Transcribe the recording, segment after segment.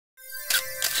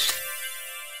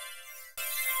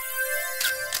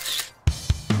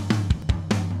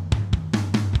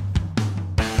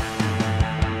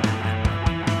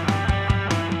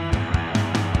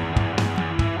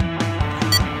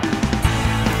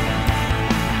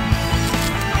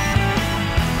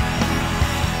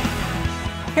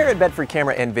at Bedford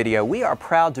Camera and Video, we are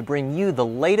proud to bring you the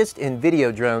latest in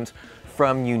video drones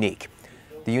from Yuneec.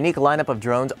 The Yuneec lineup of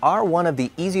drones are one of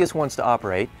the easiest ones to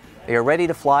operate. They are ready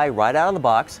to fly right out of the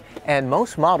box, and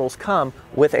most models come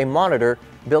with a monitor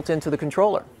built into the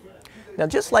controller. Now,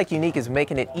 just like Yuneec is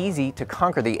making it easy to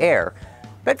conquer the air,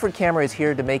 Bedford Camera is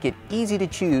here to make it easy to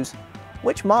choose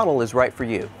which model is right for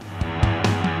you.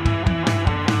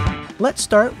 Let's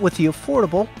start with the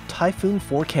affordable Typhoon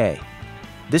 4K.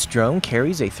 This drone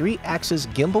carries a 3-axis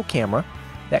gimbal camera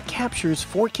that captures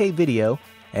 4K video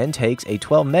and takes a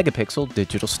 12-megapixel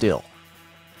digital still.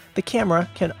 The camera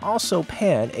can also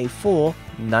pan a full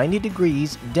 90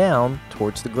 degrees down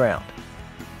towards the ground.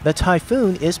 The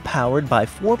Typhoon is powered by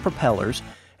 4 propellers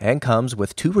and comes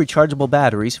with 2 rechargeable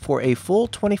batteries for a full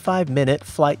 25-minute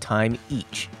flight time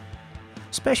each.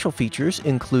 Special features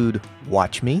include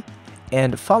Watch Me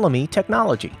and Follow Me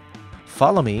technology.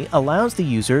 Follow Me allows the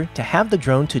user to have the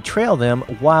drone to trail them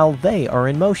while they are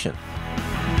in motion.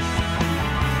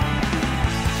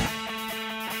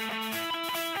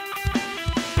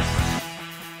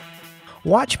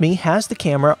 Watch Me has the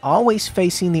camera always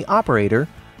facing the operator,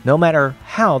 no matter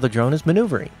how the drone is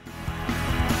maneuvering.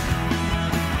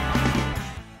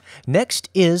 Next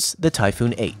is the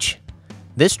Typhoon H.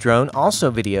 This drone also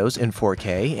videos in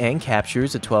 4K and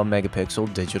captures a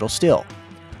 12-megapixel digital still.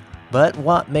 But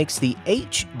what makes the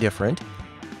H different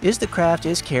is the craft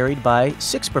is carried by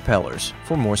 6 propellers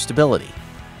for more stability.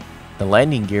 The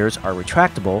landing gears are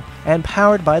retractable and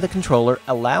powered by the controller,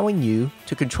 allowing you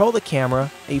to control the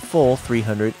camera a full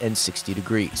 360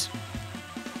 degrees.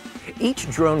 Each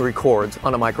drone records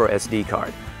on a micro SD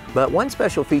card, but one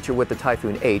special feature with the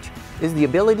Typhoon H is the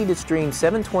ability to stream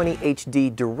 720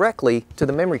 HD directly to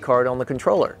the memory card on the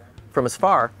controller from as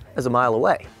far as a mile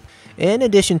away. In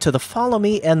addition to the Follow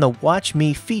Me and the Watch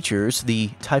Me features, the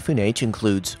Typhoon H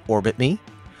includes Orbit Me,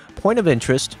 Point of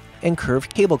Interest, and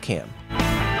Curved Cable Cam.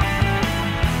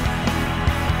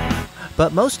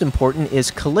 But most important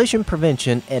is collision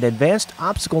prevention and advanced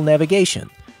obstacle navigation,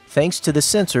 thanks to the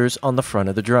sensors on the front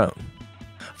of the drone.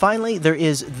 Finally, there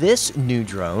is this new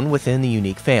drone within the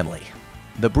Yuneec family.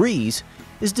 The Breeze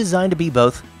is designed to be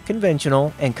both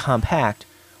conventional and compact,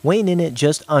 weighing in at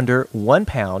just under 1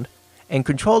 pound, and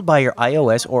controlled by your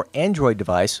iOS or Android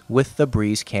device with the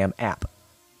Breeze Cam app.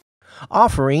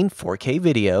 Offering 4K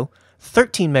video,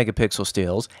 13-megapixel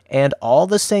stills, and all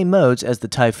the same modes as the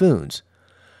Typhoons,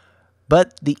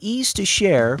 but the ease to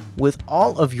share with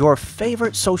all of your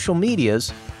favorite social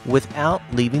medias without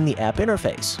leaving the app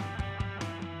interface.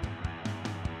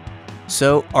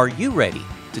 So, are you ready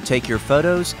to take your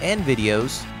photos and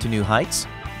videos to new heights?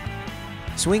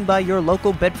 Swing by your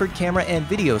local Bedford Camera and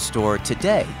Video store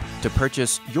today to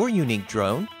purchase your Yuneec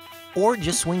drone, or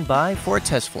just swing by for a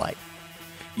test flight.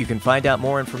 You can find out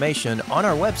more information on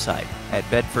our website at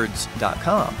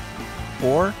bedfords.com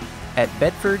or at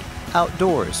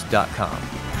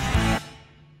bedfordoutdoors.com.